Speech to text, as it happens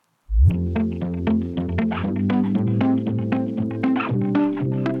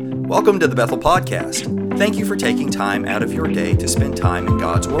Welcome to the Bethel Podcast. Thank you for taking time out of your day to spend time in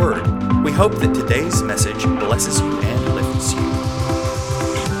God's Word. We hope that today's message blesses you and lifts you.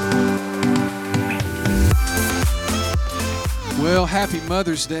 Well, happy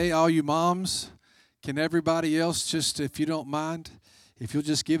Mother's Day, all you moms. Can everybody else just, if you don't mind, if you'll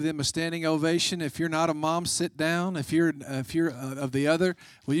just give them a standing ovation. If you're not a mom, sit down. If you're of the other,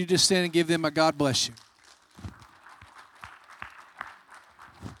 will you just stand and give them a God bless you?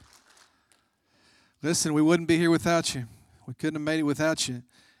 Listen, we wouldn't be here without you. We couldn't have made it without you.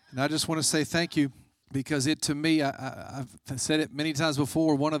 And I just want to say thank you because to me, I've said it many times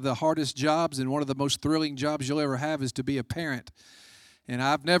before, one of the hardest jobs and one of the most thrilling jobs you'll ever have is to be a parent. And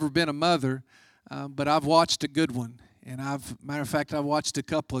I've never been a mother, but I've watched a good one. And matter of fact, I've watched a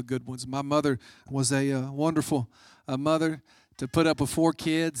couple of good ones. My mother was a wonderful mother to put up with 4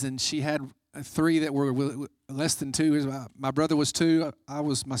 kids, and she had 3 that were less than 2. My brother was 2.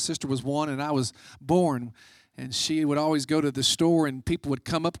 My sister was 1, and I was born. And she would always go to the store, and people would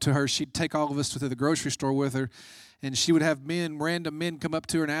come up to her. She'd take all of us to the grocery store with her, and she would have random men come up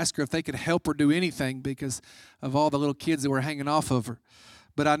to her and ask her if they could help her do anything because of all the little kids that were hanging off of her.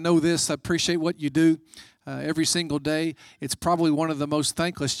 But I know this, I appreciate what you do every single day. It's probably one of the most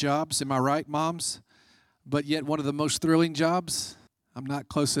thankless jobs, am I right, moms? But yet one of the most thrilling jobs? I'm not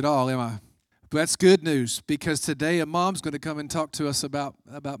close at all, am I? But that's good news because today a mom's going to come and talk to us about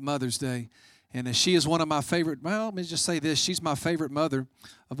Mother's Day. And she is one of my favorite, well, let me just say this, she's my favorite mother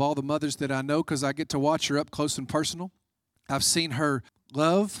of all the mothers that I know because I get to watch her up close and personal. I've seen her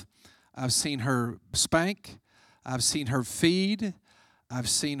love. I've seen her spank. I've seen her feed. I've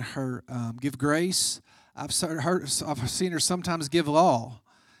seen her give grace. I've seen her sometimes give law.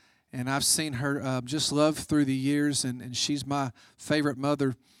 And I've seen her just love through the years, and she's my favorite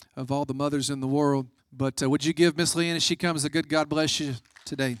mother of all the mothers in the world. But would you give Miss Leanne, as she comes, a good God bless you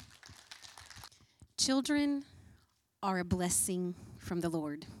today? Children are a blessing from the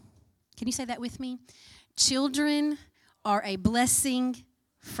Lord. Can you say that with me? Children are a blessing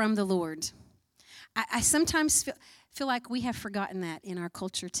from the Lord. I sometimes feel like we have forgotten that in our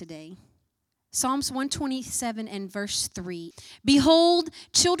culture today. Psalms 127 and verse 3. Behold,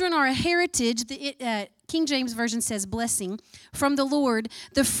 children are a heritage. The King James Version says blessing from the Lord.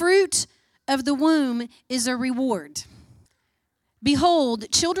 The fruit of the womb is a reward.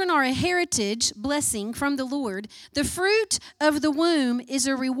 Behold, children are a heritage, blessing from the Lord. The fruit of the womb is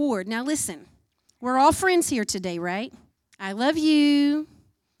a reward. Now listen, we're all friends here today, right? I love you.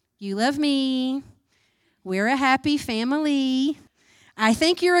 You love me. We're a happy family. I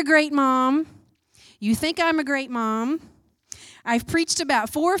think you're a great mom. You think I'm a great mom. I've preached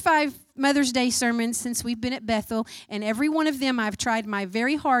about 4 or 5 Mother's Day sermons since we've been at Bethel, and every one of them I've tried my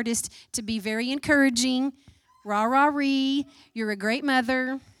very hardest to be very encouraging. Rah, rah, ree. You're a great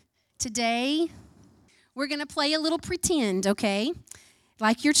mother. Today, we're going to play a little pretend, okay?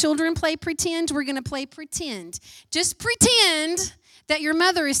 Like your children play pretend, we're going to play pretend. Just pretend that your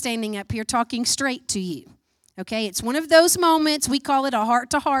mother is standing up here talking straight to you. Okay, it's one of those moments, we call it a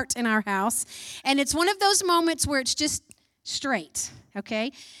heart-to-heart in our house, and it's one of those moments where it's just straight,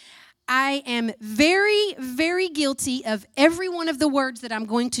 okay? I am very, very guilty of every one of the words that I'm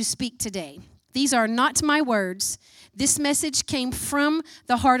going to speak today. These are not my words. This message came from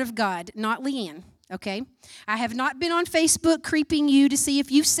the heart of God, not Leanne, okay? I have not been on Facebook creeping you to see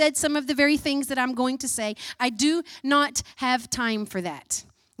if you've said some of the very things that I'm going to say. I do not have time for that.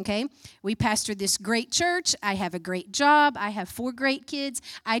 Okay, we pastor this great church. I have a great job. I have 4 great kids.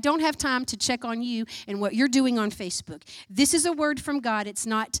 I don't have time to check on you and what you're doing on Facebook. This is a word from God. It's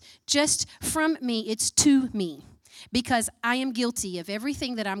not just from me. It's to me because I am guilty of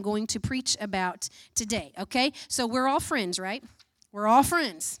everything that I'm going to preach about today. Okay, so we're all friends, right? We're all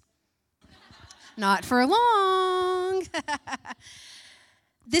friends. Not for long.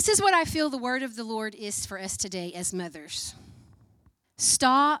 This is what I feel the word of the Lord is for us today as mothers.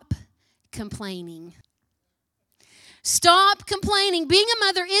 Stop complaining. Stop complaining. Being a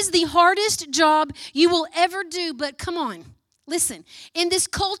mother is the hardest job you will ever do, but come on. Listen, in this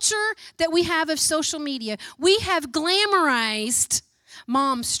culture that we have of social media, we have glamorized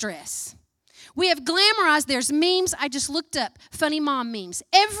mom stress. We have glamorized, there's memes, I just looked up funny mom memes.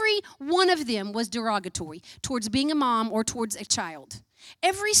 Every one of them was derogatory towards being a mom or towards a child.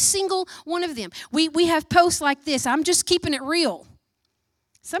 Every single one of them. We have posts like this, I'm just keeping it real.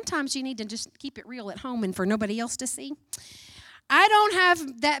 Sometimes you need to just keep it real at home and for nobody else to see. I don't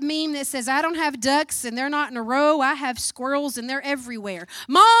have that meme that says I don't have ducks and they're not in a row. I have squirrels and they're everywhere.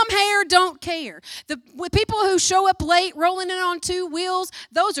 Mom hair don't care. The people who show up late rolling in on 2 wheels,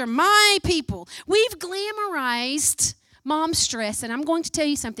 those are my people. We've glamorized mom stress, and I'm going to tell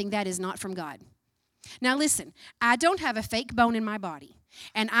you something that is not from God. Now listen, I don't have a fake bone in my body.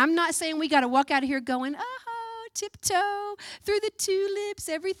 And I'm not saying we got to walk out of here going, tiptoe through the tulips.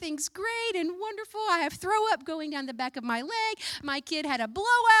 Everything's great and wonderful. I have throw up going down the back of my leg. My kid had a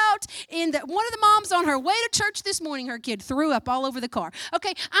blowout one of the moms on her way to church this morning, her kid threw up all over the car.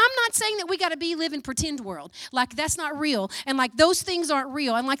 Okay, I'm not saying that we got to live in pretend world. Like that's not real and like those things aren't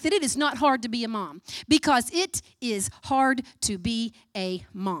real and like that it is not hard to be a mom because it is hard to be a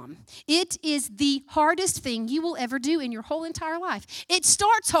mom. It is the hardest thing you will ever do in your whole entire life. It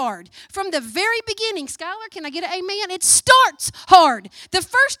starts hard from the very beginning. Skylar, can I get an amen? It starts hard. The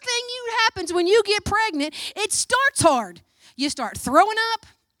first thing happens when you get pregnant, it starts hard. You start throwing up.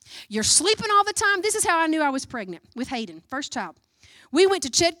 You're sleeping all the time. This is how I knew I was pregnant with Hayden, first child. We went to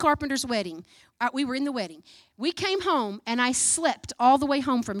Ched Carpenter's wedding. We were in the wedding. We came home, and I slept all the way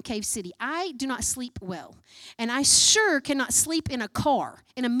home from Cave City. I do not sleep well, and I sure cannot sleep in a car,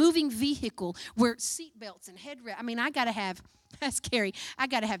 in a moving vehicle where seat belts and headrest. I mean, I got to have, that's scary, I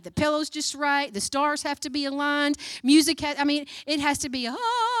got to have the pillows just right. The stars have to be aligned. Music, it has to be,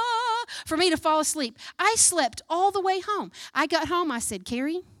 for me to fall asleep. I slept all the way home. I got home, I said,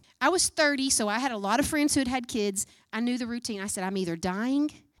 Carrie, I was 30, so I had a lot of friends who had kids. I knew the routine. I said, I'm either dying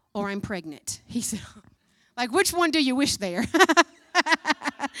or I'm pregnant. He said, like, which one do you wish there?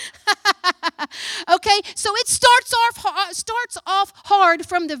 Okay, so it starts off hard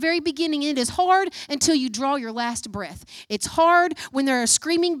from the very beginning. It is hard until you draw your last breath. It's hard when they're a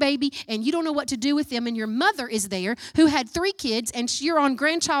screaming baby and you don't know what to do with them, and your mother is there who had 3 kids, and you're on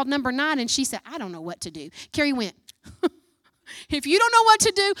grandchild number 9, and she said, I don't know what to do. Carrie went, if you don't know what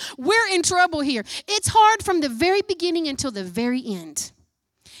to do, we're in trouble here. It's hard from the very beginning until the very end.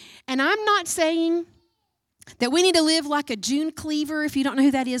 And I'm not saying that we need to live like a June Cleaver. If you don't know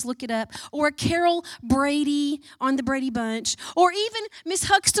who that is, look it up. Or a Carol Brady on the Brady Bunch. Or even Miss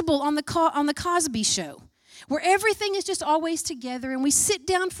Huxtable on the Cosby Show, where everything is just always together and we sit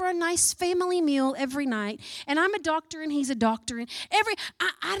down for a nice family meal every night. And I'm a doctor and he's a doctor. And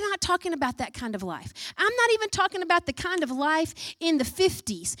I'm not talking about that kind of life. I'm not even talking about the kind of life in the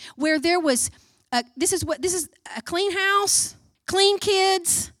 50s where there was, this is a clean house, clean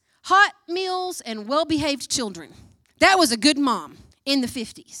kids, hot meals, and well-behaved children. That was a good mom in the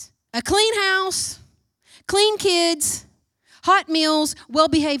 50s. A clean house, clean kids, hot meals,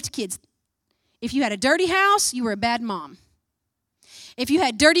 well-behaved kids. If you had a dirty house, you were a bad mom. If you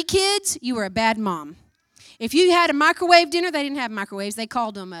had dirty kids, you were a bad mom. If you had a microwave dinner, they didn't have microwaves. They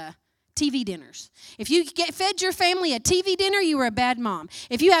called them TV dinners. If you fed your family a TV dinner, you were a bad mom.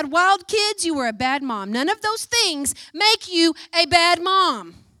 If you had wild kids, you were a bad mom. None of those things make you a bad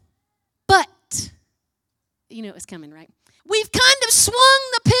mom. But, you know it was coming, right? We've kind of swung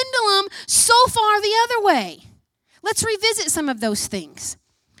the pendulum so far the other way. Let's revisit some of those things.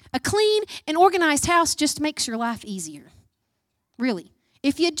 A clean and organized house just makes your life easier. Really.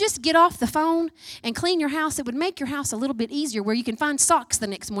 If you just get off the phone and clean your house, it would make your house a little bit easier where you can find socks the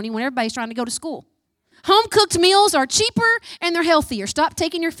next morning when everybody's trying to go to school. Home-cooked meals are cheaper and they're healthier. Stop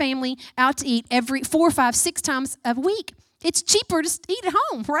taking your family out to eat every 4, 5, 6 times a week. It's cheaper to eat at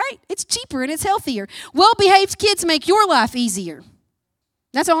home, right? It's cheaper and it's healthier. Well-behaved kids make your life easier.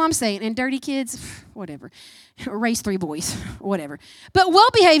 That's all I'm saying. And dirty kids, whatever. Raise 3 boys, whatever. But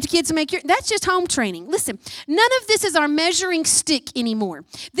well-behaved kids that's just home training. Listen, none of this is our measuring stick anymore.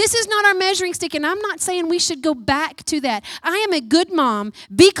 This is not our measuring stick, and I'm not saying we should go back to that. I am a good mom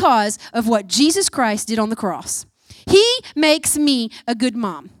because of what Jesus Christ did on the cross. He makes me a good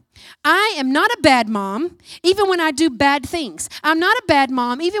mom. I am not a bad mom, even when I do bad things. I'm not a bad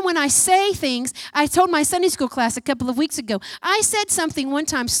mom, even when I say things. I told my Sunday school class a couple of weeks ago, I said something one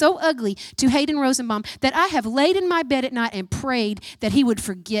time so ugly to Hayden Rosenbaum that I have laid in my bed at night and prayed that he would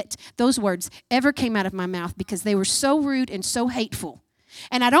forget those words ever came out of my mouth because they were so rude and so hateful.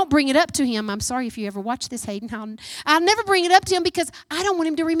 And I don't bring it up to him. I'm sorry if you ever watch this, Hayden. I'll never bring it up to him because I don't want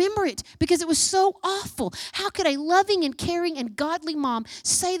him to remember it because it was so awful. How could a loving and caring and godly mom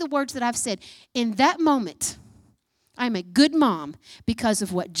say the words that I've said? In that moment, I'm a good mom because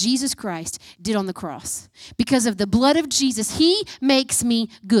of what Jesus Christ did on the cross. Because of the blood of Jesus, He makes me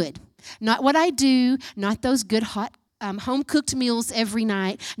good. Not what I do, not those good hot home-cooked meals every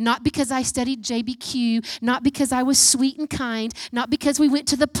night, not because I studied JBQ, not because I was sweet and kind, not because we went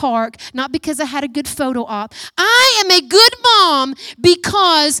to the park, not because I had a good photo op. I am a good mom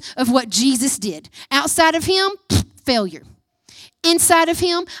because of what Jesus did. Outside of Him, failure. Inside of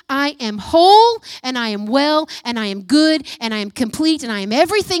Him, I am whole, and I am well, and I am good, and I am complete, and I am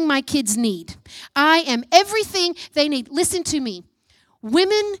everything my kids need. I am everything they need. Listen to me.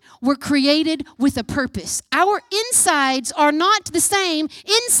 Women were created with a purpose. Our insides are not the same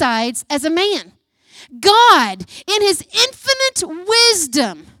insides as a man. God, in His infinite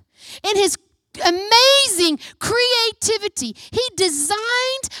wisdom, in His amazing creativity, He designed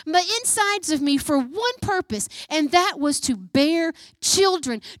the insides of me for one purpose, and that was to bear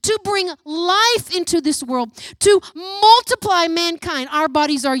children, to bring life into this world, to multiply mankind. Our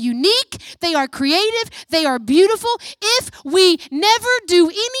bodies are unique, they are creative, they are beautiful. If we never do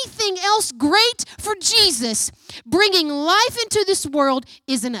anything else great for Jesus, bringing life into this world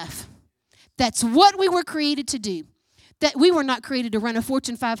is enough. That's what we were created to do. That we were not created to run a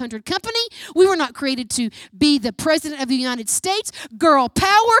Fortune 500 company. We were not created to be the president of the United States. Girl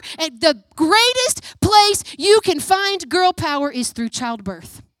power, and the greatest place you can find girl power is through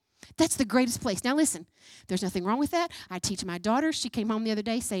childbirth. That's the greatest place. Now listen, there's nothing wrong with that. I teach my daughter. She came home the other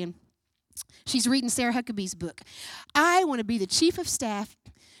day saying, she's reading Sarah Huckabee's book. I want to be the chief of staff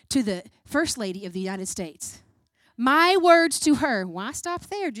to the First Lady of the United States. My words to her, why stop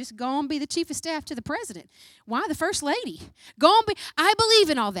there? Just go and be the chief of staff to the president. Why the first lady? Go and be. I believe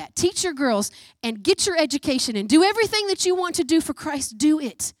in all that. Teach your girls and get your education and do everything that you want to do for Christ. Do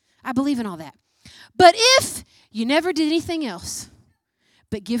it. I believe in all that. But if you never did anything else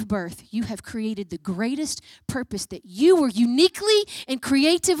but give birth, you have created the greatest purpose that you were uniquely and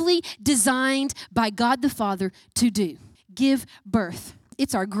creatively designed by God the Father to do. Give birth.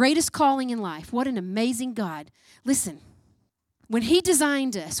 It's our greatest calling in life. What an amazing God. Listen, when He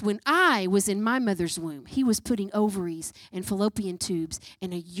designed us, when I was in my mother's womb, He was putting ovaries and fallopian tubes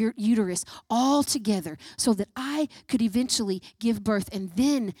and a uterus all together so that I could eventually give birth. And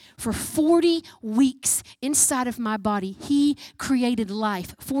then for 40 weeks inside of my body, He created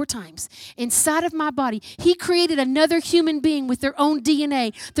life 4 times. Inside of my body, He created another human being with their own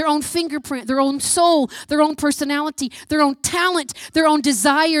DNA, their own fingerprint, their own soul, their own personality, their own talent, their own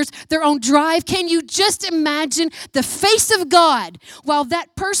desires, their own drive. Can you just imagine the face of God while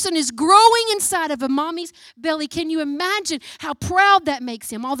that person is growing inside of a mommy's belly? Can you imagine how proud that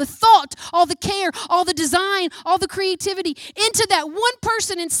makes him? All the thought, all the care, all the design, all the creativity into that one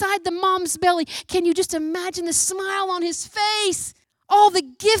person inside the mom's belly. Can you just imagine the smile on his face? All the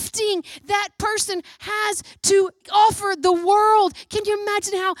gifting that person has to offer the world. Can you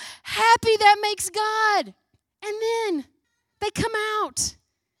imagine how happy that makes God? And then they come out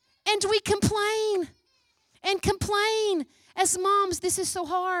and we complain and complain. As moms, this is so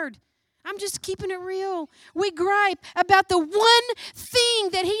hard. I'm just keeping it real. We gripe about the one thing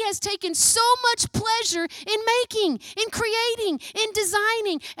that He has taken so much pleasure in making, in creating, in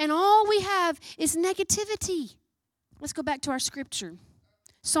designing, and all we have is negativity. Let's go back to our scripture.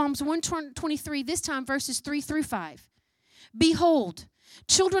 Psalms 123, this time verses 3 through 5. Behold,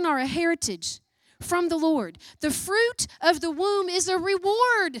 children are a heritage from the Lord. The fruit of the womb is a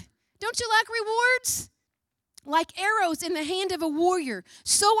reward. Don't you like rewards? Like arrows in the hand of a warrior,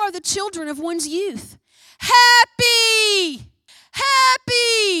 so are the children of one's youth. Happy!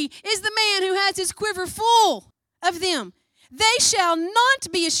 Happy is the man who has his quiver full of them. They shall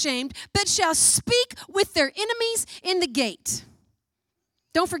not be ashamed, but shall speak with their enemies in the gate.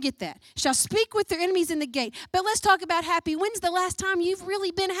 Don't forget that. Shall speak with their enemies in the gate. But let's talk about happy. When's the last time you've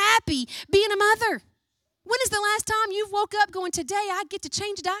really been happy being a mother? When is the last time you've woke up going, today I get to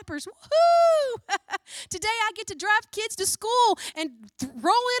change diapers? Woohoo! Today I get to drive kids to school and roll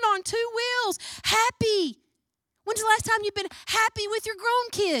in on 2 wheels. Happy. When's the last time you've been happy with your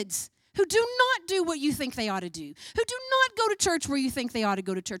grown kids who do not do what you think they ought to do, who do not go to church where you think they ought to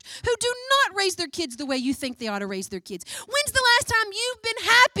go to church, who do not raise their kids the way you think they ought to raise their kids? When's the last time you've been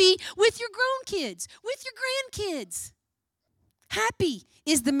happy with your grown kids, with your grandkids? Happy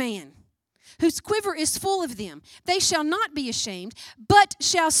is the man whose quiver is full of them. They shall not be ashamed, but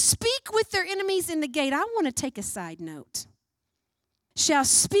shall speak with their enemies in the gate. I want to take a side note. Shall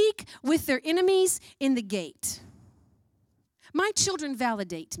speak with their enemies in the gate. My children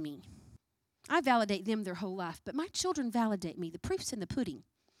validate me. I validate them their whole life, but my children validate me. The proof's in the pudding.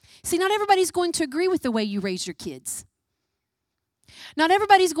 See, not everybody's going to agree with the way you raise your kids. Not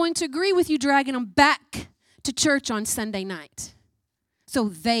everybody's going to agree with you dragging them back to church on Sunday night so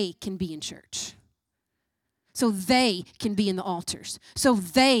they can be in church, so they can be in the altars, so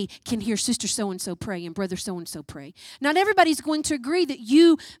they can hear sister so-and-so pray and brother so-and-so pray. Not everybody's going to agree that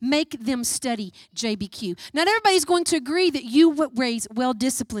you make them study JBQ. Not everybody's going to agree that you raise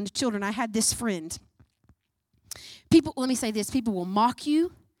well-disciplined children. I had this friend. Let me say this, people will mock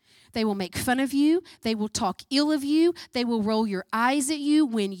you. They will make fun of you. They will talk ill of you. They will roll your eyes at you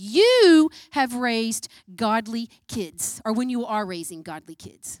when you have raised godly kids or when you are raising godly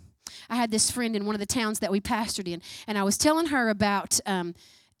kids. I had this friend in one of the towns that we pastored in, and I was telling her about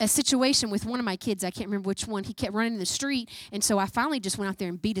a situation with one of my kids. I can't remember which one. He kept running in the street, and so I finally just went out there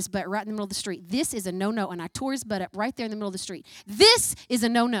and beat his butt right in the middle of the street. This is a no-no, and I tore his butt up right there in the middle of the street. This is a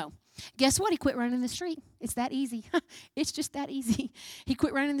no-no. Guess what? He quit running in the street. It's that easy. It's just that easy. He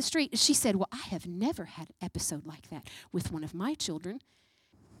quit running in the street. She said, well, I have never had an episode like that with one of my children.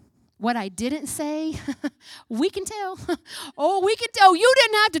 What I didn't say, we can tell. Oh, we can tell. You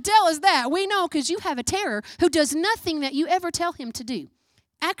didn't have to tell us that. We know because you have a terror who does nothing that you ever tell him to do.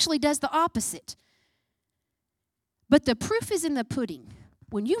 Actually does the opposite. But the proof is in the pudding.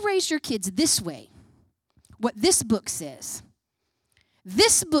 When you raise your kids this way, what this book says,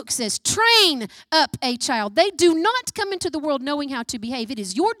 train up a child. They do not come into the world knowing how to behave. It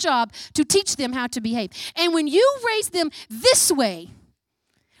is your job to teach them how to behave. And when you raise them this way,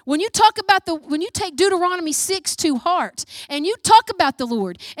 when you take Deuteronomy 6 to heart, and you talk about the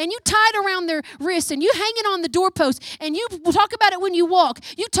Lord, and you tie it around their wrists, and you hang it on the doorpost, and you talk about it when you walk,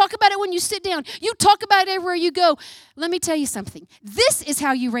 you talk about it when you sit down, you talk about it everywhere you go, let me tell you something. This is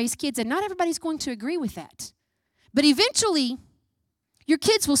how you raise kids, and not everybody's going to agree with that. But eventually, your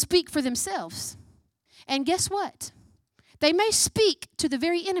kids will speak for themselves. And guess what? They may speak to the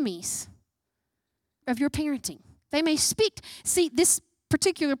very enemies of your parenting. They may speak. See, this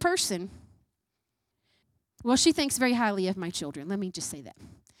particular person, well, she thinks very highly of my children. Let me just say that.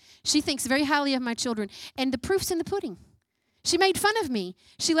 She thinks very highly of my children, and the proof's in the pudding. She made fun of me.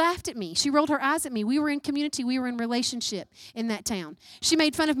 She laughed at me. She rolled her eyes at me. We were in community. We were in relationship in that town. She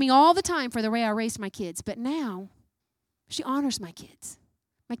made fun of me all the time for the way I raised my kids, but now she honors my kids.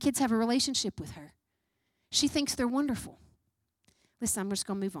 My kids have a relationship with her. She thinks they're wonderful. Listen, I'm just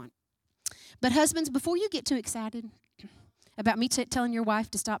going to move on. But husbands, before you get too excited about me telling your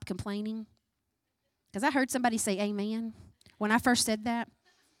wife to stop complaining, because I heard somebody say amen when I first said that,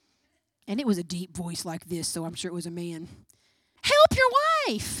 and it was a deep voice like this, so I'm sure it was a man. Help your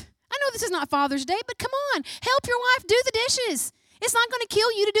wife. I know this is not Father's Day, but come on. Help your wife do the dishes. It's not going to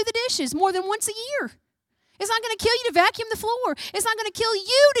kill you to do the dishes more than once a year. It's not going to kill you to vacuum the floor. It's not going to kill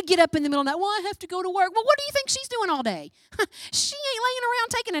you to get up in the middle of the night. Well, I have to go to work. Well, what do you think she's doing all day? She ain't laying around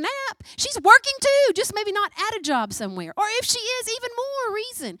taking a nap. She's working too, just maybe not at a job somewhere. Or if she is, even more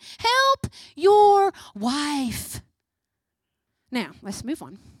reason. Help your wife. Now, let's move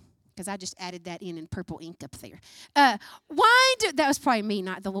on, because I just added that in purple ink up there. That was probably me,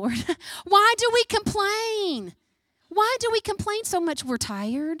 not the Lord. Why do we complain? Why do we complain so much? We're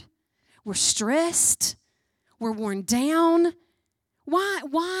tired. We're stressed. We're worn down. Why?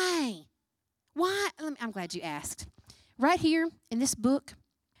 I'm glad you asked. Right here in this book,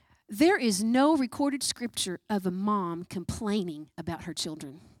 there is no recorded scripture of a mom complaining about her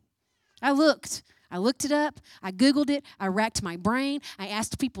children. I looked it up. I Googled it. I racked my brain. I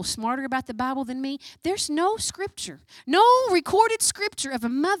asked people smarter about the Bible than me. There's no scripture, no recorded scripture of a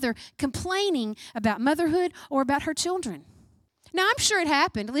mother complaining about motherhood or about her children. Now, I'm sure it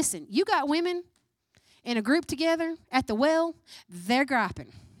happened. Listen, you got women in a group together at the well, they're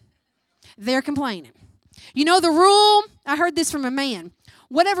griping. They're complaining. You know the rule? I heard this from a man.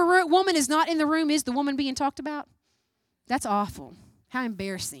 Whatever woman is not in the room is the woman being talked about. That's awful. How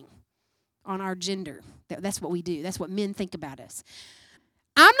embarrassing on our gender. That's what we do. That's what men think about us.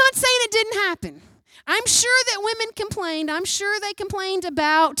 I'm not saying it didn't happen. I'm sure that women complained. I'm sure they complained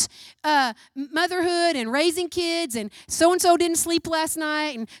about motherhood and raising kids, and so-and-so didn't sleep last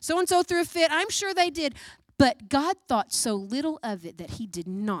night, and so-and-so threw a fit. I'm sure they did. But God thought so little of it that he did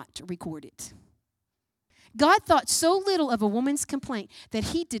not record it. God thought so little of a woman's complaint that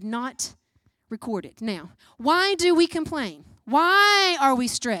he did not record it. Now, why do we complain? Why are we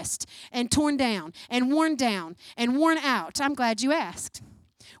stressed and torn down and worn out? I'm glad you asked.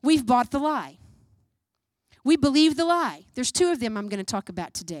 We've bought the lie. We believe the lie. There's two of them I'm going to talk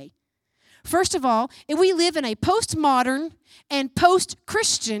about today. First of all, we live in a postmodern and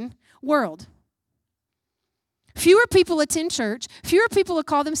post-Christian world. Fewer people attend church. Fewer people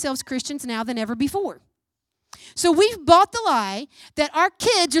call themselves Christians now than ever before. So we've bought the lie that our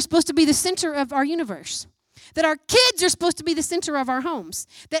kids are supposed to be the center of our universe, that our kids are supposed to be the center of our homes,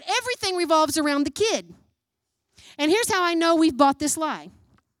 that everything revolves around the kid. And here's how I know we've bought this lie.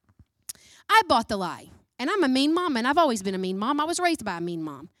 I bought the lie. And I'm a mean mom, and I've always been a mean mom. I was raised by a mean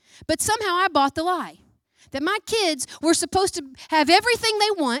mom. But somehow I bought the lie that my kids were supposed to have everything they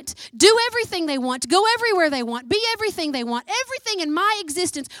want, do everything they want, go everywhere they want, be everything they want. Everything in my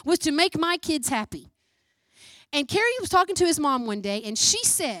existence was to make my kids happy. And Carrie was talking to his mom one day, and she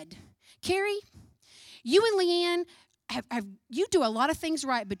said, Carrie, you and Leanne you do a lot of things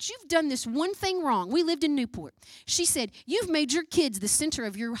right, but you've done this one thing wrong. We lived in Newport. She said, you've made your kids the center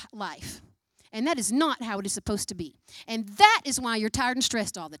of your life. And that is not how it is supposed to be. And that is why you're tired and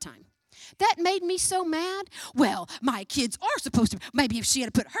stressed all the time. That made me so mad. Well, my kids are supposed to. Maybe if she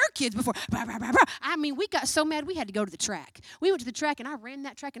had put her kids before. Blah, blah, blah, blah. I mean, we got so mad we had to go to the track. We went to the track, and I ran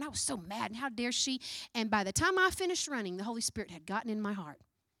that track, and I was so mad. And how dare she? And by the time I finished running, the Holy Spirit had gotten in my heart.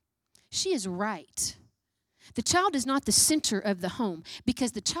 She is right. The child is not the center of the home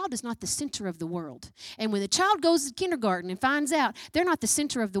because the child is not the center of the world. And when the child goes to kindergarten and finds out they're not the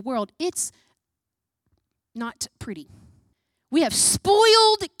center of the world, it's not pretty. We have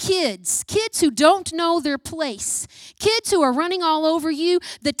spoiled kids who don't know their place, kids who are running all over you.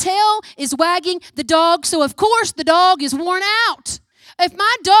 The tail is wagging the dog, so of course the dog is worn out. If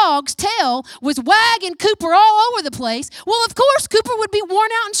my dog's tail was wagging Cooper all over the place, well, of course, Cooper would be worn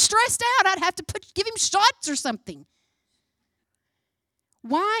out and stressed out. I'd have to give him shots or something.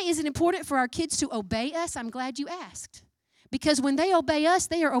 Why is it important for our kids to obey us? I'm glad you asked. Because when they obey us,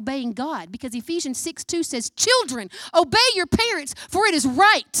 they are obeying God. Because Ephesians 6:2 says, children, obey your parents, for it is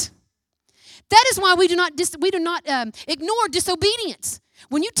right. That is why we do not ignore disobedience.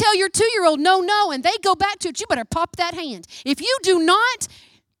 When you tell your 2-year-old no, and they go back to it, you better pop that hand. If you do not,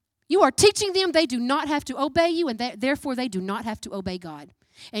 you are teaching them they do not have to obey you, and therefore they do not have to obey God.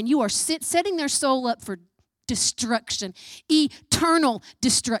 And you are setting their soul up for destruction, eternal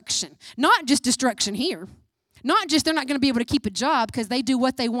destruction. Not just destruction here. Not just they're not going to be able to keep a job because they do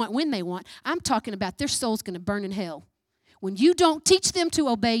what they want when they want. I'm talking about their soul's going to burn in hell. When you don't teach them to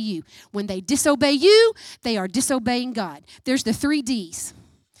obey you, when they disobey you, they are disobeying God. There's the 3 Ds.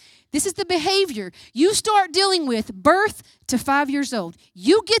 This is the behavior you start dealing with birth to 5 years old.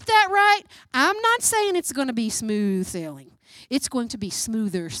 You get that right, I'm not saying it's going to be smooth sailing. It's going to be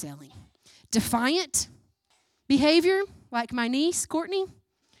smoother sailing. Defiant behavior, like my niece, Courtney,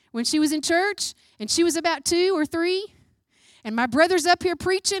 when she was in church and she was about 2 or 3, and my brother's up here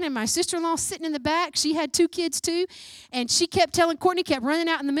preaching, and my sister-in-law sitting in the back. She had 2 kids too, and Courtney kept running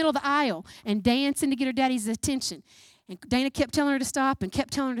out in the middle of the aisle and dancing to get her daddy's attention. And Dana kept telling her to stop and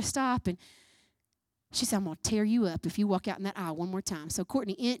kept telling her to stop, and she said, I'm going to tear you up if you walk out in that aisle one more time. So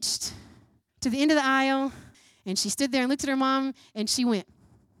Courtney inched to the end of the aisle, and she stood there and looked at her mom, and she went.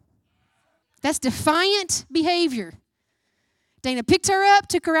 That's defiant behavior. Dana picked her up,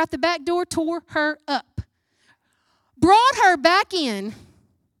 took her out the back door, tore her up. Brought her back in.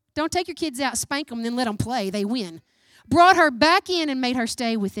 Don't take your kids out, spank them, then let them play. They win. Brought her back in and made her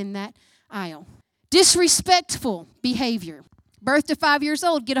stay within that aisle. Disrespectful behavior. Birth to 5 years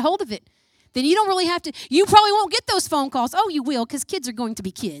old, get a hold of it. Then you don't really have to, you probably won't get those phone calls. Oh, you will, because kids are going to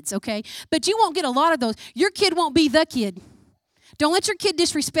be kids, okay? But you won't get a lot of those. Your kid won't be the kid. Don't let your kid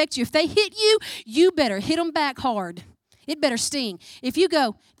disrespect you. If they hit you, you better hit them back hard. It better sting. If you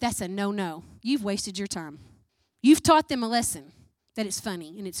go, that's a no-no, you've wasted your time. You've taught them a lesson that it's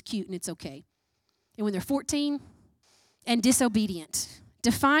funny and it's cute and it's okay. And when they're 14 and disobedient,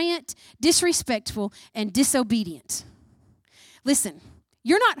 defiant, disrespectful, and disobedient. Listen,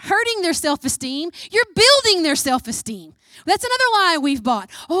 you're not hurting their self-esteem. You're building their self-esteem. That's another lie we've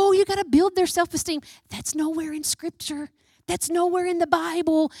bought. Oh, you got to build their self-esteem. That's nowhere in Scripture. That's nowhere in the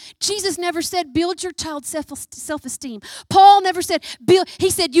Bible. Jesus never said, build your child's self-esteem. Paul never said, build. He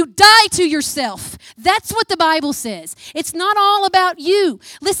said, you die to yourself. That's what the Bible says. It's not all about you.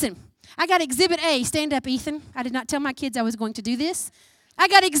 Listen, I got Exhibit A. Stand up, Ethan. I did not tell my kids I was going to do this. I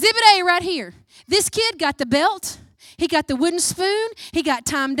got Exhibit A right here. This kid got the belt. He got the wooden spoon. He got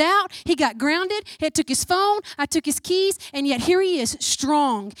timed out. He got grounded. He took his phone. I took his keys. And yet here he is,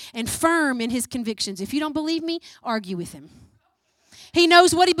 strong and firm in his convictions. If you don't believe me, argue with him. He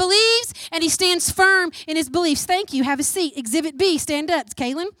knows what he believes, and he stands firm in his beliefs. Thank you. Have a seat. Exhibit B. Stand up,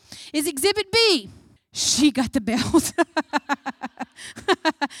 Kaylin. Is Exhibit B. She got the belt.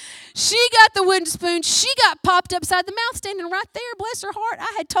 She got the wooden spoon. She got popped upside the mouth, standing right there. Bless her heart.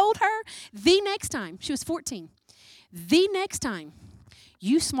 I had told her the next time. She was 14. The next time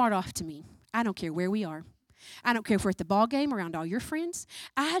you smart off to me, I don't care where we are. I don't care if we're at the ball game around all your friends.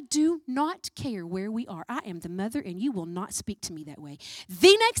 I do not care where we are. I am the mother, and you will not speak to me that way.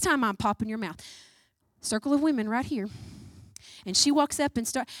 The next time I'm popping your mouth. Circle of women right here. And she walks up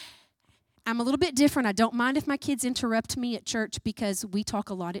and I'm a little bit different. I don't mind if my kids interrupt me at church because we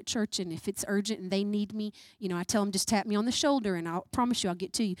talk a lot at church, and if it's urgent and they need me, I tell them just tap me on the shoulder, and I'll promise you I'll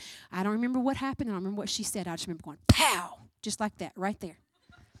get to you. I don't remember what happened. I don't remember what she said. I just remember going, pow, just like that right there.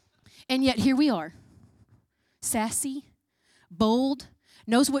 And yet here we are. Sassy, bold,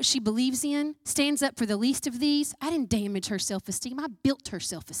 knows what she believes in, stands up for the least of these. I didn't damage her self-esteem. I built her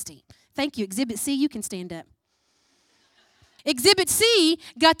self-esteem. Thank you. Exhibit C, you can stand up. Exhibit C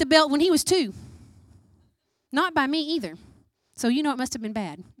got the belt when he was 2. Not by me either. So you know it must have been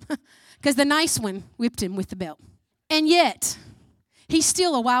bad. Because the nice one whipped him with the belt. And yet, he's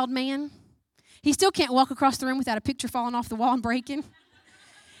still a wild man. He still can't walk across the room without a picture falling off the wall and breaking.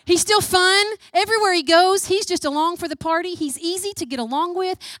 He's still fun. Everywhere he goes, he's just along for the party. He's easy to get along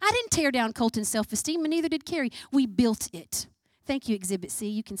with. I didn't tear down Colton's self-esteem, and neither did Carrie. We built it. Thank you, Exhibit C.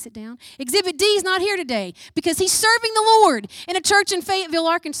 You can sit down. Exhibit D is not here today because he's serving the Lord in a church in Fayetteville,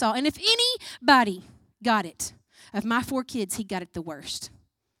 Arkansas. And if anybody got it, of my 4 kids, he got it the worst.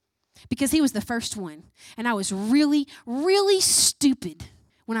 Because he was the first one. And I was really, really stupid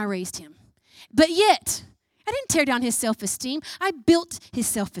when I raised him. But yet, I didn't tear down his self-esteem. I built his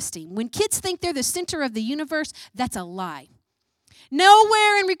self-esteem. When kids think they're the center of the universe, that's a lie.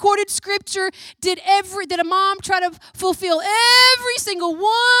 Nowhere in recorded scripture did a mom try to fulfill every single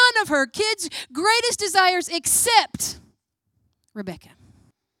one of her kids' greatest desires except Rebecca.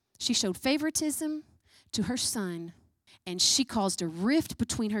 She showed favoritism to her son, and she caused a rift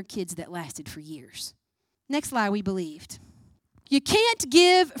between her kids that lasted for years. Next lie we believed. You can't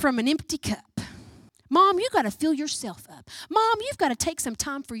give from an empty cup. Mom, you got to fill yourself up. Mom, you've got to take some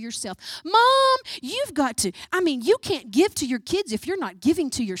time for yourself. Mom, you've got to. You can't give to your kids if you're not giving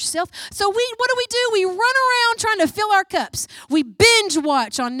to yourself. So what do? We run around trying to fill our cups. We binge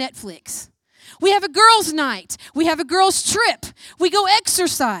watch on Netflix. We have a girls' night. We have a girls' trip. We go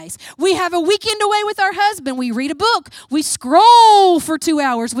exercise. We have a weekend away with our husband. We read a book. We scroll for 2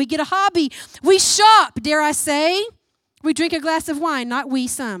 hours. We get a hobby. We shop, dare I say. We drink a glass of wine, not we,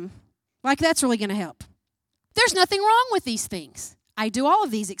 some. Like that's really going to help. There's nothing wrong with these things. I do all of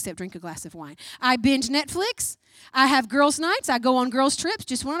these except drink a glass of wine. I binge Netflix. I have girls' nights. I go on girls' trips.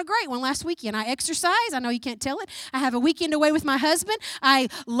 Just went on a great one last weekend. I exercise. I know you can't tell it. I have a weekend away with my husband. I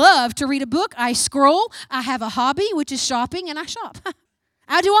love to read a book. I scroll. I have a hobby, which is shopping, and I shop.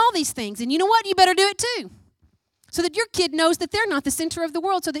 I do all these things. And you know what? You better do it too. So that your kid knows that they're not the center of the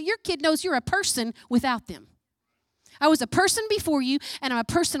world. So that your kid knows you're a person without them. I was a person before you, and I'm a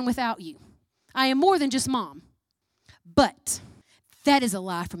person without you. I am more than just mom. But that is a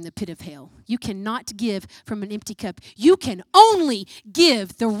lie from the pit of hell. You cannot give from an empty cup. You can only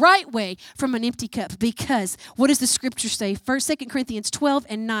give the right way from an empty cup. Because what does the scripture say? 2 Corinthians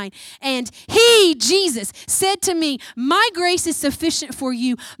 12:9. And he, Jesus, said to me, my grace is sufficient for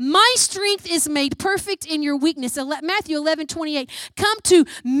you. My strength is made perfect in your weakness. Matthew 11:28. Come to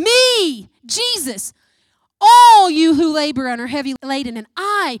me, Jesus, all you who labor and are heavy laden, and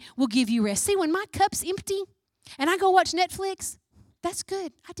I will give you rest. See, when my cup's empty and I go watch Netflix, that's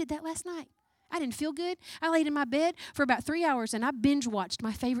good. I did that last night. I didn't feel good. I laid in my bed for about 3 hours and I binge watched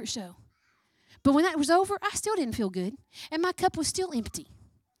my favorite show. But when that was over, I still didn't feel good. And my cup was still empty.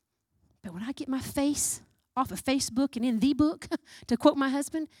 But when I get my face off of Facebook and in the book, to quote my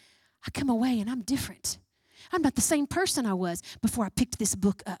husband, I come away and I'm different. I'm not the same person I was before I picked this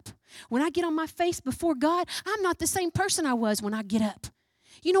book up. When I get on my face before God, I'm not the same person I was when I get up.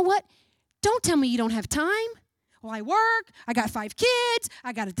 You know what? Don't tell me you don't have time. Well, I work, I got 5 kids,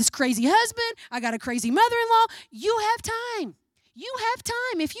 I got this crazy husband, I got a crazy mother-in-law. You have time. You have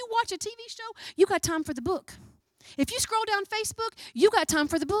time. If you watch a TV show, you got time for the book. If you scroll down Facebook, you got time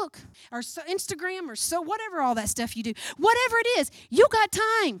for the book. Or Instagram or whatever all that stuff you do. Whatever it is, you got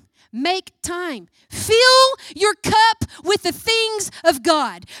time. Make time. Fill your cup with the things of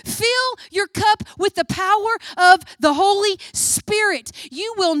God. Fill your cup with the power of the Holy Spirit.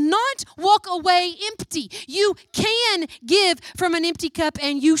 You will not walk away empty. You can give from an empty cup,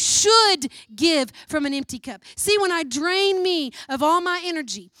 and you should give from an empty cup. See, when I drain me of all my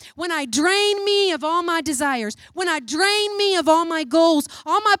energy, when I drain me of all my desires, when I drain me of all my goals,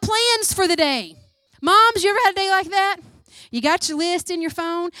 all my plans for the day. Moms, you ever had a day like that? You got your list in your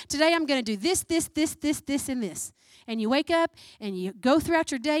phone. Today I'm going to do this, and this. And you wake up and you go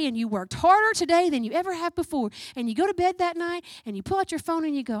throughout your day and you worked harder today than you ever have before. And you go to bed that night and you pull out your phone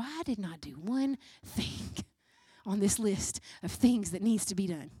and you go, I did not do one thing on this list of things that needs to be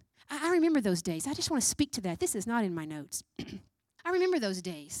done. I remember those days. I just want to speak to that. This is not in my notes. I remember those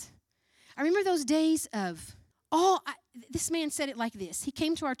days. I remember those days of, this man said it like this. He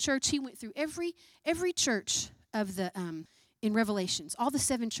came to our church. He went through every church of the in Revelations, all the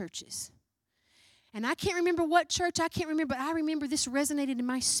 7 churches. And I can't remember what church, but I remember this resonated in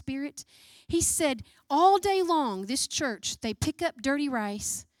my spirit. He said, all day long, this church, they pick up dirty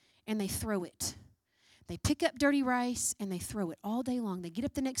rice and they throw it. They pick up dirty rice and they throw it all day long. They get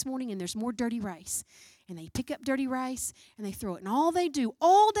up the next morning and there's more dirty rice. And they pick up dirty rice and they throw it. And all they do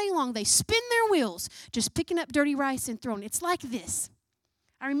all day long, they spin their wheels just picking up dirty rice and throwing it. It's like this.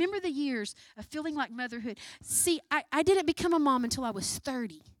 I remember the years of feeling like motherhood. See, I didn't become a mom until I was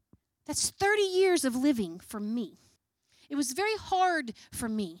 30. That's 30 years of living for me. It was very hard for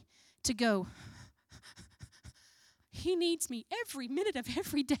me to go, he needs me every minute of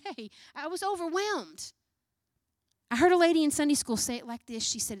every day. I was overwhelmed. I heard a lady in Sunday school say it like this.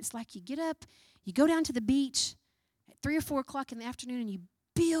 She said, it's like you get up, you go down to the beach at 3 or 4 o'clock in the afternoon, and you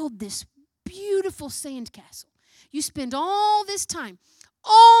build this beautiful sandcastle. You spend all this time,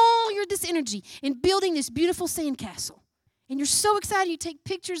 this energy in building this beautiful sandcastle. And you're so excited, you take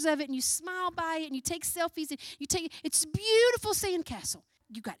pictures of it, and you smile by it, and you take selfies, and it's a beautiful sandcastle.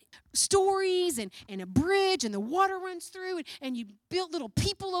 You got stories and a bridge, and the water runs through, and you built little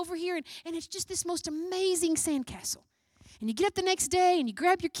people over here, and it's just this most amazing sandcastle. And you get up the next day, and you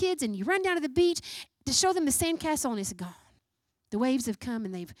grab your kids, and you run down to the beach to show them the sandcastle, and it's gone. The waves have come,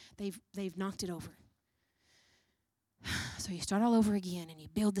 and they've knocked it over. So you start all over again, and you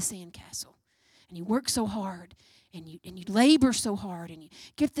build the sandcastle, and you work so hard, and you labor so hard, and you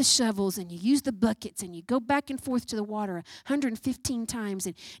get the shovels, and you use the buckets, and you go back and forth to the water 115 times,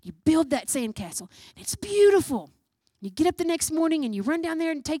 and you build that sandcastle, and it's beautiful. You get up the next morning, and you run down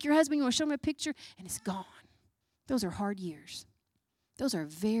there and take your husband, you want to show him a picture, and it's gone. Those are hard years. Those are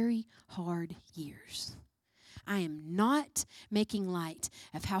very hard years. I am not making light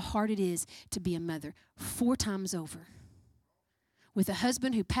of how hard it is to be a mother 4 times over, with a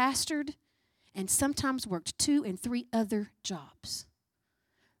husband who pastored and sometimes worked 2 and 3 other jobs.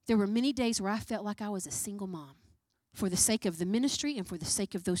 There were many days where I felt like I was a single mom for the sake of the ministry and for the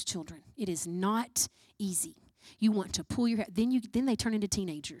sake of those children. It is not easy. You want to pull your hair. Then they turn into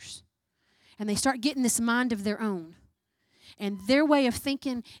teenagers, and they start getting this mind of their own, and their way of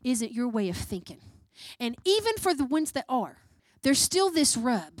thinking isn't your way of thinking. And even for the ones that are, there's still this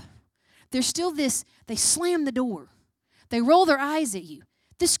rub. There's still this, they slam the door. They roll their eyes at you.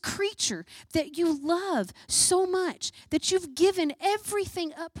 This creature that you love so much, that you've given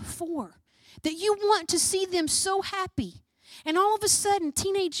everything up for, that you want to see them so happy. And all of a sudden,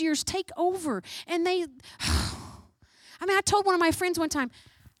 teenage years take over, and I told one of my friends one time,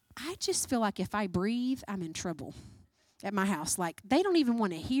 I just feel like if I breathe, I'm in trouble at my house. Like, they don't even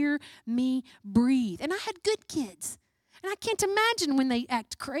want to hear me breathe. And I had good kids. And I can't imagine when they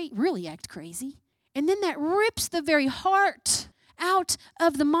really act crazy. And then that rips the very heart out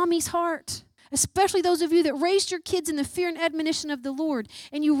of the mommy's heart. Especially those of you that raised your kids in the fear and admonition of the Lord.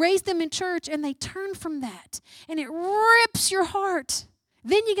 And you raised them in church, and they turn from that. And it rips your heart.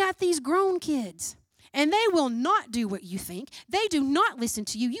 Then you got these grown kids. And they will not do what you think. They do not listen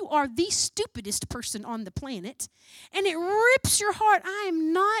to you. You are the stupidest person on the planet. And it rips your heart. I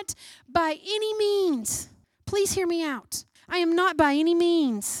am not by any means, please hear me out. I am not by any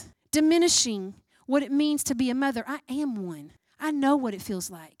means diminishing what it means to be a mother. I am one. I know what it feels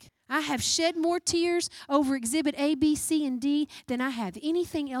like. I have shed more tears over exhibit A, B, C, and D than I have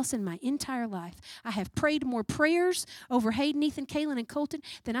anything else in my entire life. I have prayed more prayers over Hayden, Ethan, Kaylin, and Colton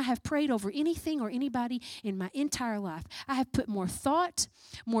than I have prayed over anything or anybody in my entire life. I have put more thought,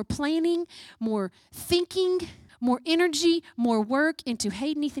 more planning, more thinking, more energy, more work into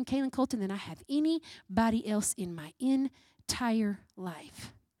Hayden, Ethan, Kaylin, Colton than I have anybody else in my entire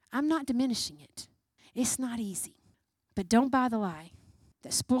life. I'm not diminishing it. It's not easy. But don't buy the lie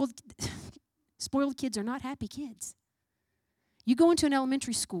that spoiled kids are not happy kids. You go into an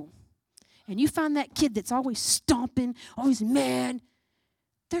elementary school, and you find that kid that's always stomping, always mad.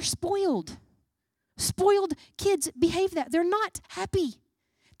 They're spoiled. Spoiled kids behave that. They're not happy.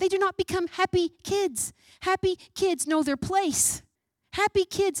 They do not become happy kids. Happy kids know their place. Happy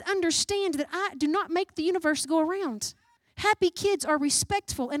kids understand that I do not make the universe go around. Happy kids are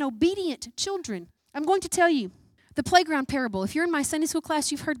respectful and obedient children. I'm going to tell you the playground parable. If you're in my Sunday school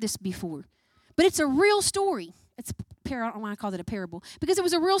class, you've heard this before. But it's a real story. I don't know why I called it a parable. Because it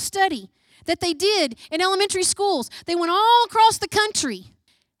was a real study that they did in elementary schools. They went all across the country,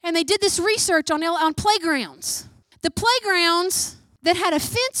 and they did this research on playgrounds. The playgrounds that had a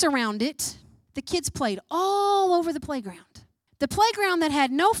fence around it, the kids played all over the playground. The playground that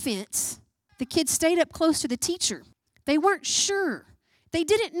had no fence, the kids stayed up close to the teacher. They weren't sure. They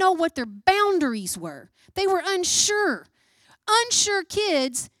didn't know what their boundaries were. They were unsure. Unsure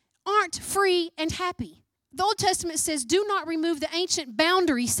kids aren't free and happy. The Old Testament says, do not remove the ancient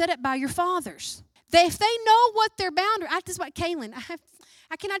boundaries set up by your fathers. If they know what their boundary, this is what Kaylin,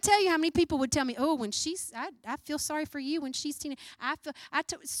 I cannot tell you how many people would tell me, oh, I feel sorry for you when she's teenage.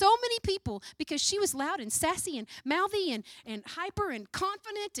 So many people, because she was loud and sassy and mouthy and hyper and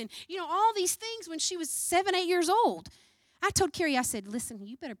confident and, all these things when she was 7, 8 years old. I told Carrie, I said, listen,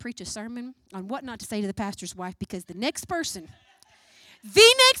 you better preach a sermon on what not to say to the pastor's wife, because the next person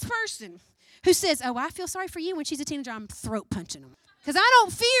The next person who says, oh, I feel sorry for you when she's a teenager, I'm throat punching them. Because I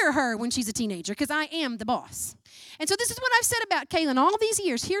don't fear her when she's a teenager because I am the boss. And so this is what I've said about Kaylin all these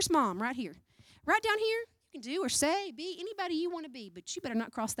years. Here's Mom right here. Right down here, you can do or say, be anybody you want to be, but you better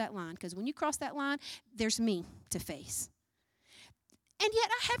not cross that line because when you cross that line, there's me to face. And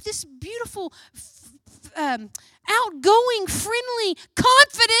yet I have this beautiful, outgoing, friendly,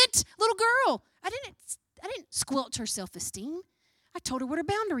 confident little girl. I didn't squelch her self-esteem. I told her what her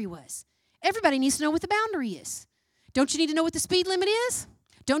boundary was. Everybody needs to know what the boundary is. Don't you need to know what the speed limit is?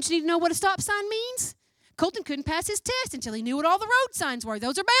 Don't you need to know what a stop sign means? Colton couldn't pass his test until he knew what all the road signs were.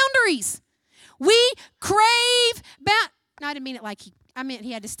 Those are boundaries. We crave No, I didn't mean it like I meant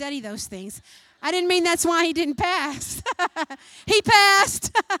he had to study those things. I didn't mean that's why he didn't pass. He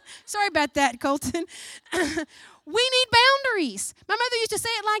passed. Sorry about that, Colton. We need boundaries. My mother used to say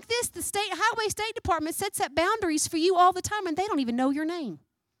it like this. The Highway State Department sets up boundaries for you all the time, and they don't even know your name.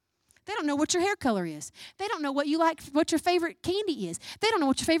 They don't know what your hair color is. They don't know what you like, what your favorite candy is. They don't know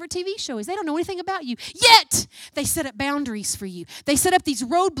what your favorite TV show is. They don't know anything about you. Yet, they set up boundaries for you. They set up these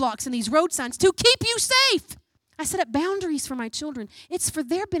roadblocks and these road signs to keep you safe. I set up boundaries for my children. It's for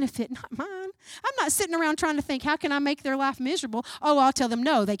their benefit, not mine. I'm not sitting around trying to think, how can I make their life miserable? Oh, I'll tell them,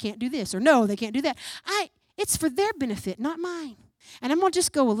 no, they can't do this, or no, they can't do that. It's for their benefit, not mine. And I'm going to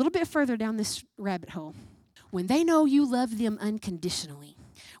just go a little bit further down this rabbit hole. When they know you love them unconditionally,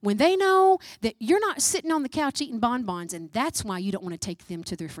 when they know that you're not sitting on the couch eating bonbons and that's why you don't want to take them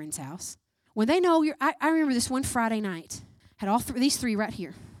to their friend's house. When they know I remember this one Friday night. Had these three right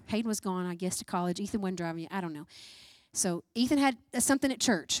here. Hayden was gone, I guess, to college. Ethan wasn't driving yet. I don't know. So Ethan had something at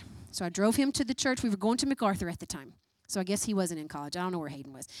church. So I drove him to the church. We were going to MacArthur at the time. So I guess he wasn't in college. I don't know where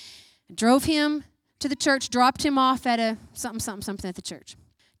Hayden was. I drove him to the church, dropped him off at a something at the church.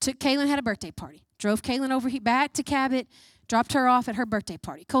 Kaylin had a birthday party. Drove Kaylin over back to Cabot, dropped her off at her birthday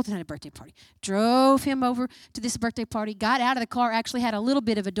party. Colton had a birthday party. Drove him over to this birthday party, got out of the car, actually had a little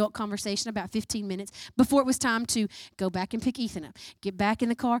bit of adult conversation, about 15 minutes, before it was time to go back and pick Ethan up. Get back in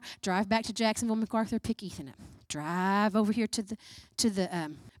the car, drive back to Jacksonville, MacArthur, pick Ethan up. Drive over here to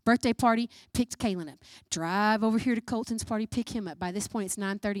the birthday party, picked Kaylin up. Drive over here to Colton's party, pick him up. By this point, it's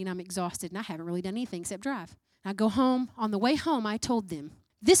 9:30 and I'm exhausted and I haven't really done anything except drive. I go home. On the way home, I told them,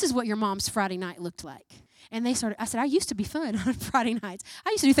 this is what your mom's Friday night looked like. And I said, I used to be fun on Friday nights. I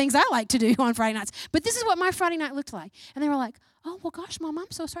used to do things I like to do on Friday nights. But this is what my Friday night looked like. And they were like, oh, well, gosh, Mom,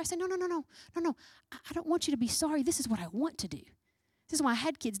 I'm so sorry. I said, no. I don't want you to be sorry. This is what I want to do. This is why I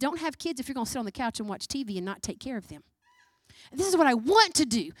had kids. Don't have kids if you're going to sit on the couch and watch TV and not take care of them. And this is what I want to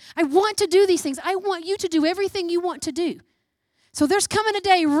do. I want to do these things. I want you to do everything you want to do. So there's coming a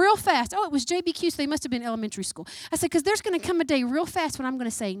day real fast. Oh, it was JBQ, so they must have been elementary school. I said, because there's going to come a day real fast when I'm going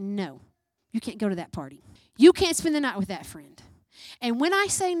to say, no, you can't go to that party. You can't spend the night with that friend. And when I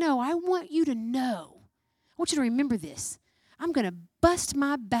say no, I want you to know. I want you to remember this. I'm going to bust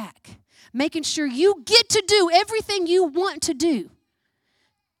my back, making sure you get to do everything you want to do.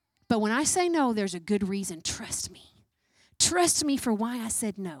 But when I say no, there's a good reason. Trust me. Trust me for why I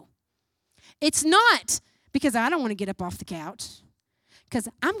said no. It's not because I don't want to get up off the couch. Because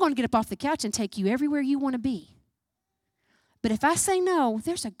I'm going to get up off the couch and take you everywhere you want to be. But if I say no,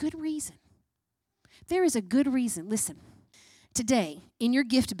 there's a good reason. There is a good reason. Listen, today, in your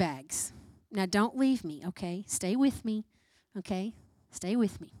gift bags, now don't leave me, okay? Stay with me, okay? Stay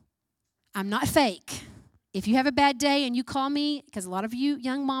with me. I'm not fake. If you have a bad day and you call me, because a lot of you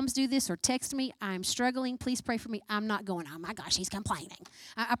young moms do this, or text me, I'm struggling, please pray for me. I'm not going, oh my gosh, he's complaining.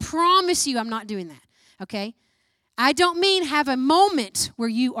 I promise you I'm not doing that, okay? I don't mean have a moment where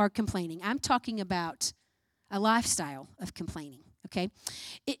you are complaining. I'm talking about a lifestyle of complaining, okay?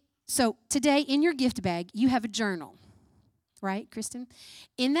 So today in your gift bag, you have a journal, right, Kristen?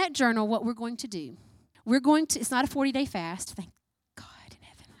 In that journal, what we're going to do, it's not a 40-day fast, thank God in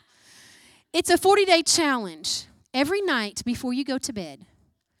heaven. It's a 40-day challenge. Every night before you go to bed,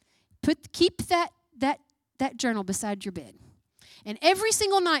 keep that journal beside your bed. And every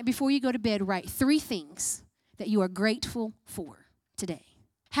single night before you go to bed, write 3 things that you are grateful for today.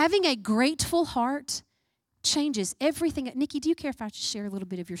 Having a grateful heart changes everything. Nikki, do you care if I just share a little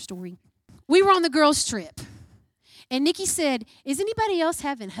bit of your story? We were on the girls' trip, and Nikki said, is anybody else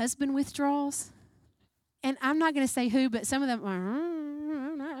having husband withdrawals? And I'm not going to say who, but some of them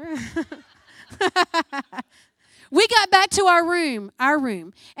are. We got back to our room,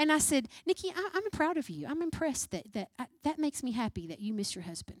 and I said, Nikki, I'm proud of you. I'm impressed that makes me happy that you miss your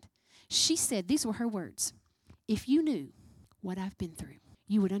husband. She said, these were her words, if you knew what I've been through,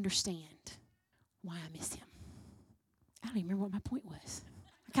 you would understand why I miss him. I don't even remember what my point was.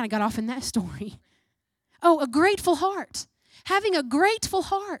 I kind of got off in that story. Oh, a grateful heart. Having a grateful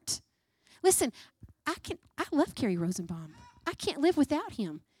heart. Listen, I love Kerry Rosenbaum. I can't live without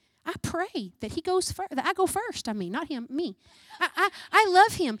him. I pray that he goes first. That I go first. Not him, me. I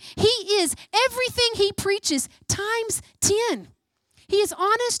love him. He is everything he preaches times 10. He is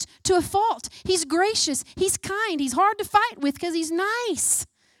honest to a fault. He's gracious. He's kind. He's hard to fight with because he's nice.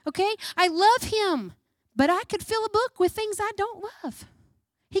 Okay? I love him. But I could fill a book with things I don't love.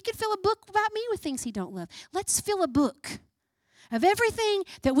 He could fill a book about me with things he don't love. Let's fill a book of everything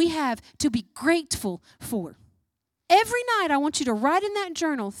that we have to be grateful for. Every night I want you to write in that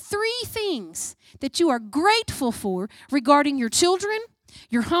journal 3 things that you are grateful for regarding your children,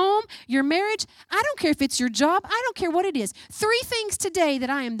 your home, your marriage. I don't care if it's your job. I don't care what it is. 3 things today that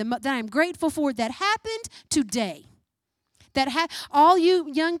I am grateful for that happened today. All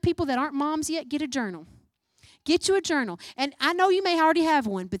you young people that aren't moms yet, get a journal. Get you a journal. And I know you may already have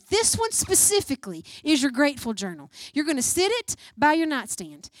one, but this one specifically is your grateful journal. You're going to sit it by your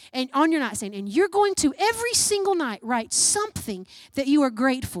nightstand and on your nightstand, and you're going to every single night write something that you are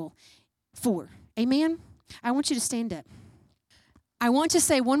grateful for. Amen? I want you to stand up. I want to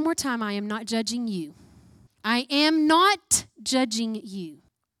say one more time, I am not judging you. I am not judging you.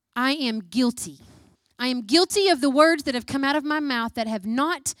 I am guilty. I am guilty of the words that have come out of my mouth that have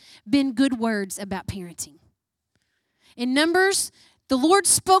not been good words about parenting. In Numbers, the Lord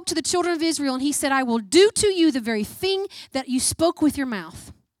spoke to the children of Israel, and he said, I will do to you the very thing that you spoke with your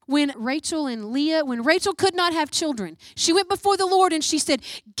mouth. When Rachel could not have children, she went before the Lord and she said,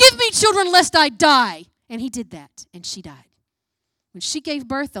 give me children lest I die. And he did that, and she died. When she gave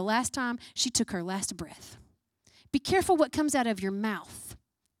birth the last time, she took her last breath. Be careful what comes out of your mouth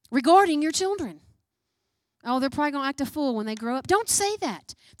regarding your children. Oh, they're probably going to act a fool when they grow up. Don't say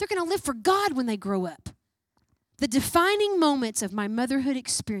that. They're going to live for God when they grow up. The defining moments of my motherhood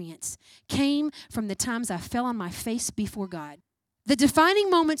experience came from the times I fell on my face before God. The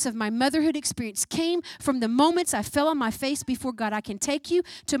defining moments of my motherhood experience came from the moments I fell on my face before God. I can take you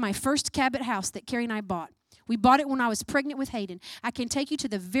to my first Cabot house that Carrie and I bought. We bought it when I was pregnant with Hayden. I can take you to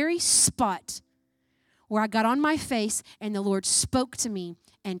the very spot where I got on my face and the Lord spoke to me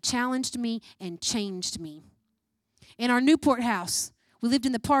and challenged me and changed me. In our Newport house, we lived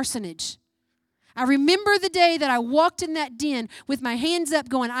in the parsonage. I remember the day that I walked in that den with my hands up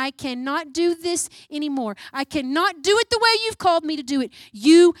going, I cannot do this anymore. I cannot do it the way you've called me to do it.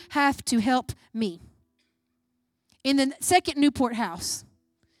 You have to help me. In the second Newport house,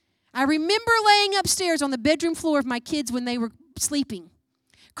 I remember laying upstairs on the bedroom floor of my kids when they were sleeping,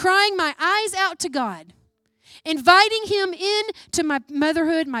 crying my eyes out to God, inviting him into my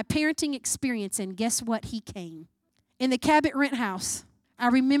motherhood, my parenting experience, and guess what? He came. In the Cabot rent house, I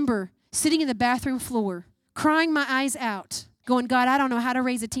remember sitting in the bathroom floor, crying my eyes out, going, God, I don't know how to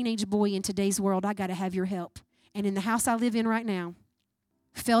raise a teenage boy in today's world. I got to have your help. And in the house I live in right now,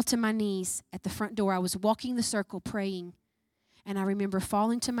 fell to my knees at the front door. I was walking the circle praying, and I remember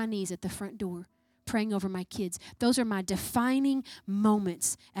falling to my knees at the front door, praying over my kids. Those are my defining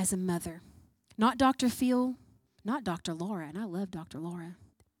moments as a mother. Not Dr. Phil, not Dr. Laura, and I love Dr. Laura.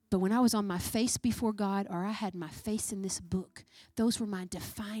 But when I was on my face before God, or I had my face in this book, those were my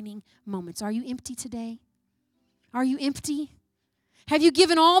defining moments. Are you empty today? Are you empty? Have you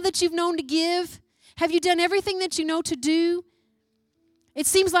given all that you've known to give? Have you done everything that you know to do? It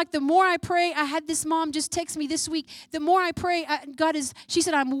seems like the more I pray, I had this mom just text me this week, the more I pray, she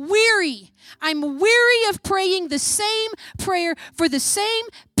said, I'm weary. I'm weary of praying the same prayer for the same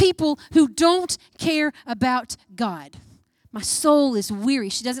people who don't care about God. My soul is weary.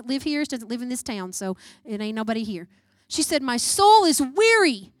 She doesn't live here. She doesn't live in this town, so it ain't nobody here. She said, my soul is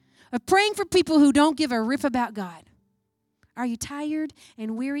weary of praying for people who don't give a rip about God. Are you tired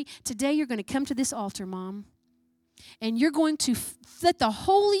and weary? Today you're going to come to this altar, Mom, and you're going to let the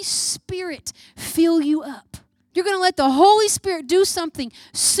Holy Spirit fill you up. You're going to let the Holy Spirit do something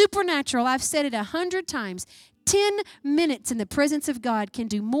supernatural. I've said it 100 times. 10 minutes in the presence of God can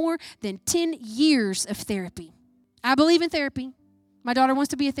do more than 10 years of therapy. I believe in therapy. My daughter wants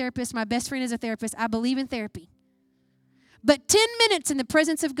to be a therapist. My best friend is a therapist. I believe in therapy. But 10 minutes in the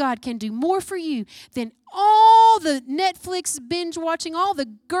presence of God can do more for you than all the Netflix binge watching, all the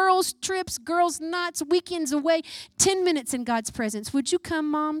girls' trips, girls' nights, weekends away. 10 minutes in God's presence. Would you come,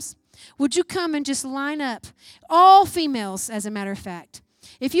 moms? Would you come and just line up? All females, as a matter of fact.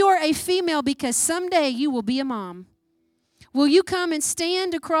 If you are a female, because someday you will be a mom, will you come and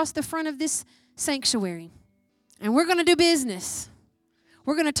stand across the front of this sanctuary? And we're going to do business.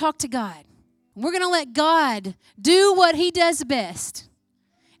 We're going to talk to God. We're going to let God do what he does best.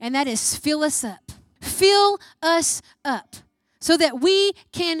 And that is fill us up. Fill us up so that we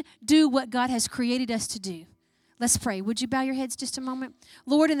can do what God has created us to do. Let's pray. Would you bow your heads just a moment?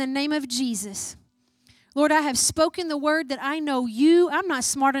 Lord, in the name of Jesus, Lord, I have spoken the word that I know I'm not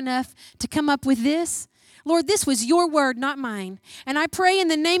smart enough to come up with this. Lord, this was your word, not mine. And I pray in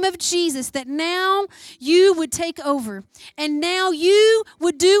the name of Jesus that now you would take over. And now you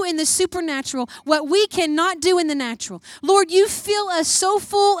would do in the supernatural what we cannot do in the natural. Lord, you fill us so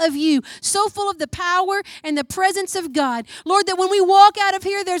full of you, so full of the power and the presence of God. Lord, that when we walk out of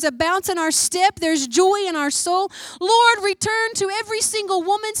here, there's a bounce in our step, there's joy in our soul. Lord, return to every single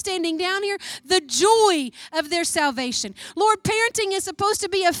woman standing down here the joy of their salvation. Lord, parenting is supposed to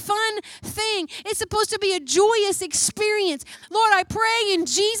be a fun thing. It's supposed to be a joyous experience. Lord, I pray in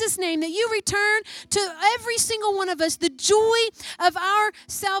Jesus' name that you return to every single one of us the joy of our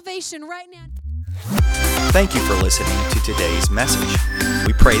salvation right now. Thank you for listening to today's message.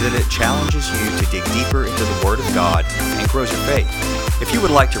 We pray that it challenges you to dig deeper into the Word of God and grows your faith. If you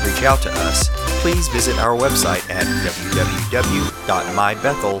would like to reach out to us, please visit our website at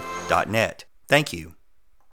www.mybethel.net. Thank you.